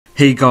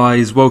Hey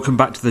guys, welcome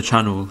back to the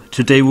channel.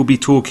 Today we'll be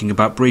talking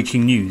about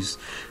breaking news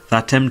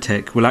that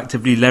MTech will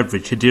actively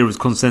leverage Hedera's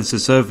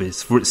consensus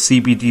service for its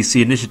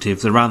CBDC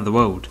initiatives around the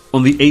world.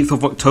 On the 8th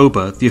of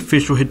October, the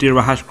official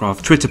Hedera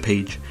Hashgraph Twitter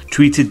page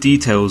tweeted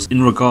details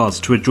in regards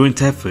to a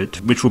joint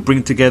effort which will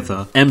bring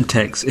together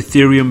MTech's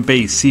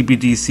Ethereum-based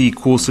CBDC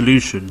core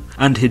solution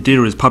and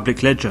Hedera's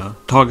public ledger,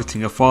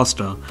 targeting a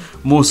faster,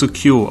 more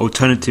secure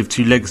alternative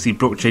to legacy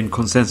blockchain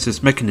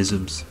consensus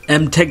mechanisms.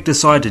 MTech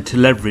decided to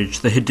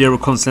leverage the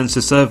Hedera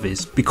consensus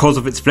service because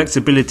of its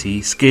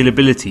flexibility,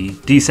 scalability,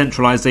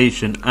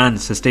 decentralization, and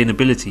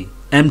sustainability.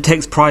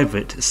 MTech's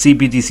private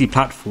CBDC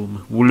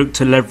platform will look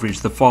to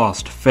leverage the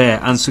fast, fair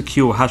and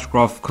secure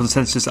Hashgraph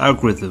consensus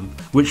algorithm,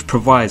 which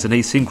provides an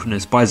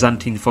asynchronous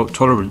Byzantine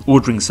fault-tolerant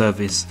ordering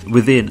service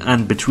within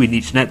and between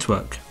each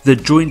network. The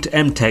joint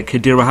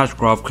MTech-Hedera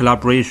Hashgraph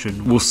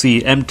collaboration will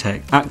see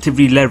MTech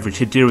actively leverage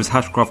Hedera's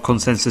Hashgraph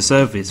consensus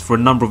service for a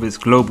number of its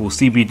global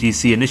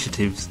CBDC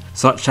initiatives,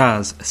 such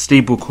as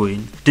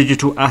stablecoin,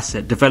 digital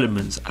asset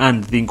developments,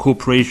 and the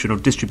incorporation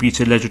of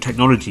distributed ledger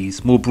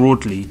technologies more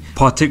broadly,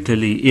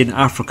 particularly in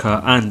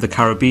Africa and the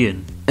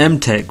Caribbean.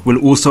 MTech will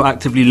also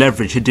actively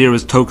leverage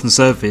Hedera's token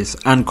service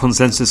and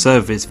consensus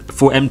service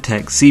for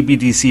MTech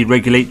CBDC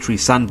regulatory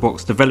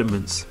sandbox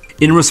developments.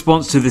 In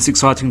response to this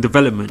exciting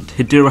development,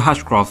 Hedera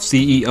Hashgraph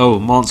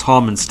CEO Mance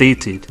Harmon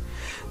stated,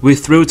 "We're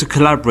thrilled to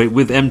collaborate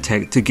with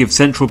MTech to give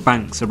central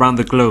banks around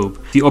the globe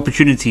the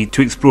opportunity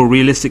to explore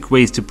realistic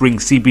ways to bring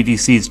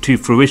CBDCs to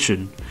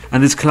fruition,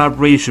 and this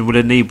collaboration will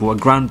enable a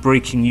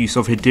groundbreaking use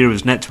of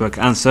Hedera's network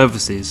and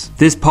services.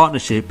 This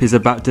partnership is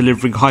about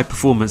delivering high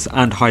performance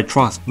and high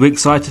trust. We're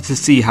excited to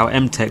see how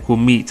MTech will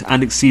meet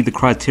and exceed the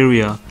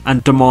criteria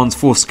and demands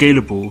for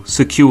scalable,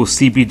 secure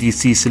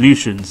CBDC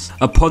solutions."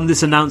 Upon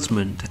this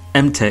announcement,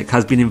 MTech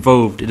has been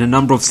involved in a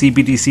number of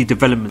CBDC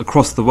development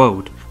across the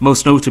world,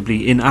 most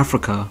notably in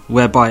Africa,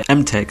 whereby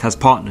MTech has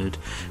partnered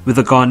with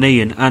the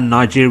Ghanaian and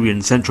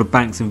Nigerian central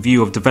banks in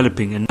view of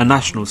developing a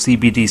national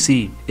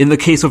CBDC. In the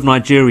case of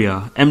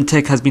Nigeria,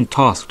 MTech has been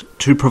tasked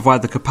to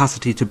provide the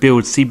capacity to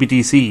build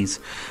CBDCs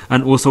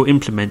and also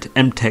implement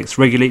MTech's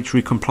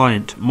regulatory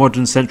compliant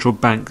modern central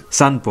bank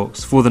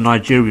sandbox for the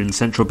Nigerian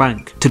central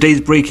bank.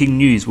 Today's breaking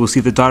news will see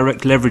the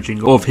direct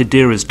leveraging of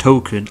Hedera's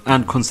token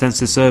and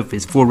consensus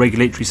service for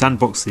regulatory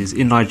sandboxes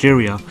in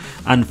Nigeria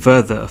and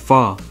further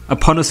afar.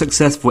 Upon a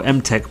successful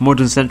MTech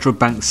modern central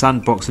bank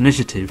sandbox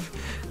initiative,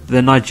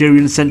 the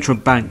Nigerian central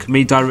bank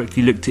may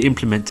directly look to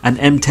implement an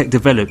MTech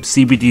developed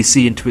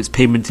CBDC into its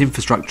payment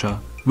infrastructure.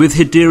 With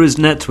Hedera's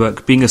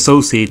network being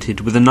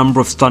associated with a number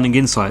of stunning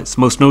insights,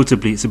 most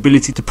notably its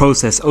ability to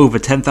process over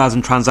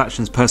 10,000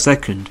 transactions per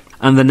second,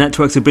 and the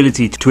network's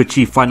ability to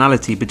achieve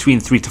finality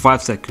between 3 to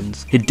 5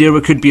 seconds,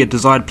 Hedera could be a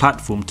desired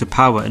platform to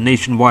power a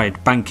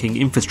nationwide banking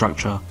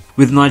infrastructure.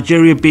 With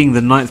Nigeria being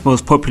the 9th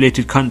most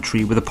populated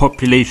country with a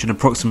population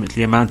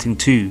approximately amounting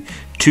to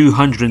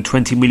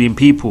 220 million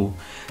people,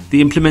 the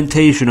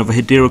implementation of a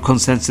Hedera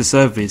consensus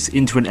service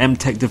into an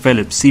MTech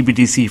developed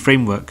CBDC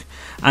framework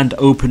and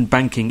open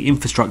banking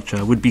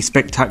infrastructure would be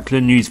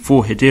spectacular news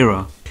for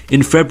Hedera.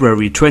 In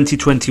February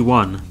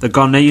 2021, the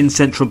Ghanaian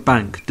Central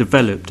Bank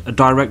developed a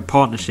direct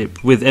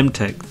partnership with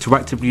MTech to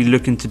actively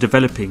look into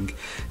developing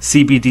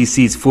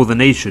CBDCs for the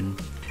nation.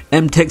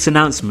 MTech's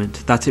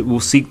announcement that it will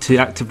seek to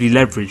actively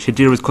leverage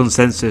Hedera's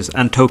consensus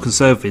and token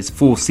service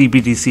for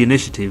CBDC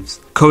initiatives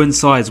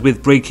coincides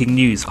with breaking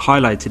news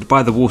highlighted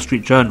by the Wall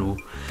Street Journal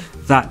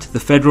that the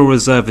Federal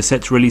Reserve is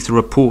set to release a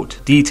report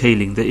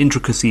detailing the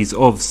intricacies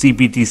of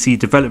CBDC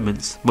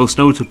developments, most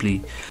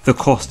notably the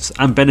costs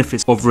and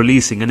benefits of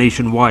releasing a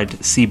nationwide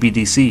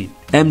CBDC.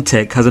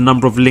 MTech has a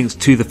number of links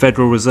to the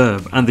Federal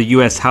Reserve and the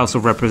US House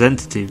of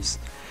Representatives.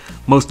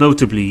 Most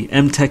notably,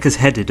 MTech has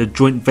headed a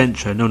joint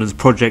venture known as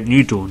Project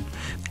New Dawn,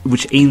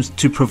 which aims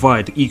to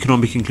provide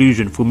economic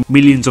inclusion for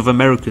millions of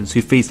Americans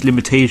who face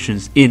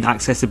limitations in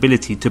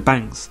accessibility to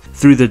banks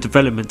through the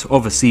development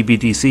of a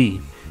CBDC.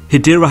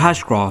 Hedera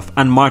Hashgraph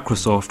and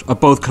Microsoft are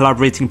both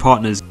collaborating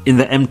partners in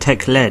the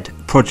MTech-led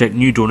Project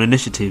New Dawn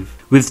initiative.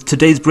 With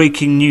today's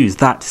breaking news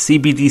that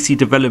CBDC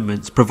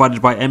developments provided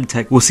by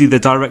MTech will see the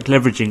direct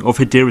leveraging of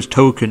Hedera's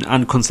token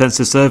and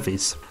consensus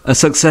service. A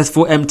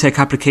successful MTech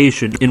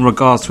application in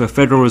regards to a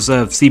Federal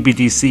Reserve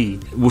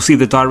CBDC will see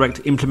the direct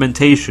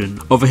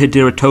implementation of a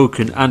Hedera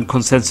token and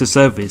consensus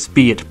service,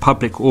 be it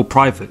public or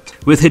private.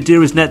 With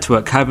Hedera's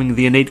network having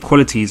the innate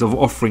qualities of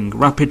offering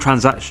rapid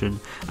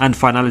transaction and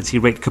finality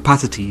rate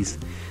capacities,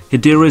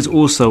 Hedera is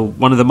also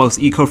one of the most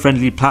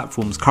eco-friendly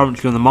platforms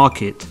currently on the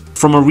market.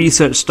 From a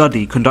research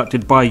study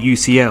conducted by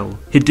UCL,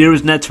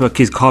 Hedera's network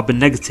is carbon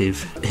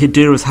negative.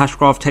 Hedera's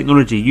Hashgraph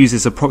technology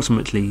uses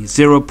approximately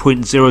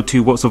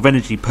 0.02 watts of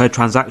energy per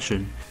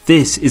transaction.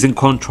 This is in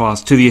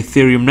contrast to the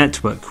Ethereum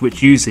network,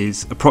 which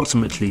uses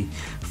approximately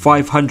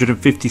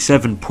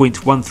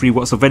 557.13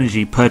 watts of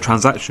energy per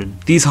transaction.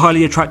 These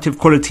highly attractive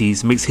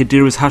qualities makes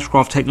Hedera's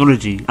Hashgraph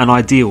technology an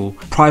ideal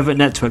private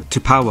network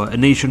to power a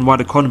nationwide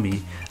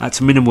economy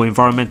at minimal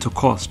environmental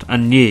cost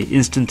and near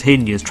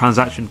instantaneous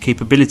transaction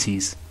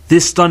capabilities.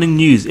 This stunning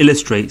news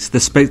illustrates the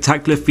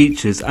spectacular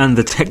features and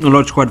the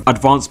technological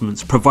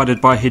advancements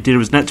provided by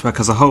Hedera's network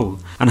as a whole,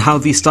 and how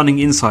these stunning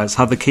insights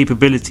have the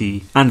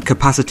capability and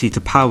capacity to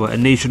power a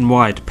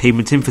nationwide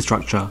payment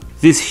infrastructure.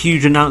 This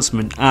huge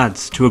announcement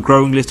adds to a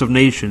growing list of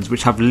nations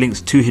which have links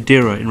to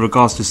Hedera in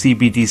regards to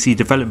CBDC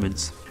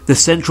developments. The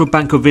Central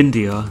Bank of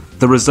India,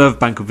 the Reserve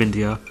Bank of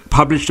India,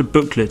 published a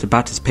booklet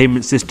about its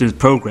payment system's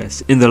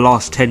progress in the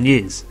last 10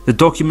 years. The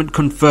document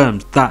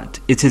confirmed that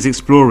it is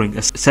exploring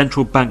a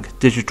central bank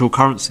digital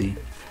currency.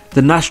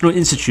 The National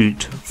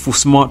Institute for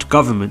Smart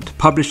Government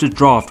published a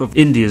draft of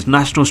India's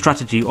national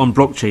strategy on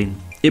blockchain.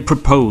 It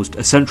proposed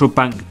a central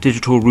bank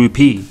digital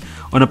rupee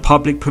on a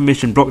public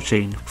permission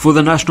blockchain. For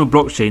the national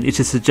blockchain, it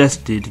is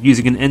suggested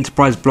using an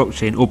enterprise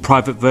blockchain or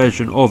private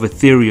version of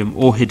Ethereum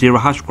or Hedera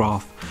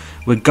Hashgraph,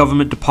 where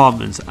government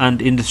departments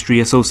and industry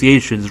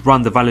associations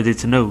run the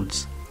validator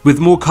nodes. With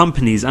more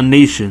companies and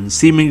nations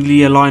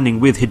seemingly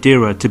aligning with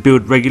Hedera to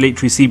build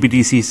regulatory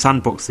CBDC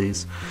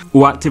sandboxes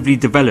or actively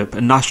develop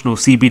a national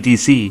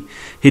CBDC,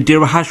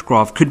 Hedera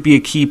Hashgraph could be a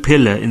key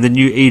pillar in the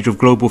new age of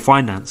global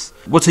finance.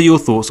 What are your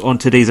thoughts on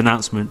today's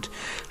announcement?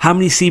 How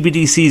many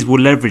CBDCs will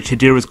leverage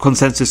Hedera's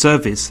consensus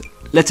service?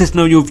 Let us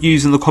know your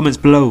views in the comments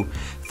below.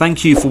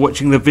 Thank you for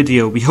watching the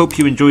video. We hope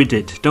you enjoyed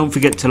it. Don't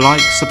forget to like,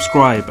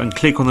 subscribe and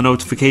click on the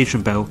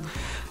notification bell.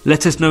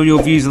 Let us know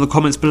your views in the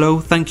comments below.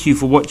 Thank you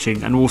for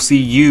watching and we'll see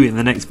you in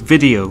the next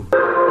video.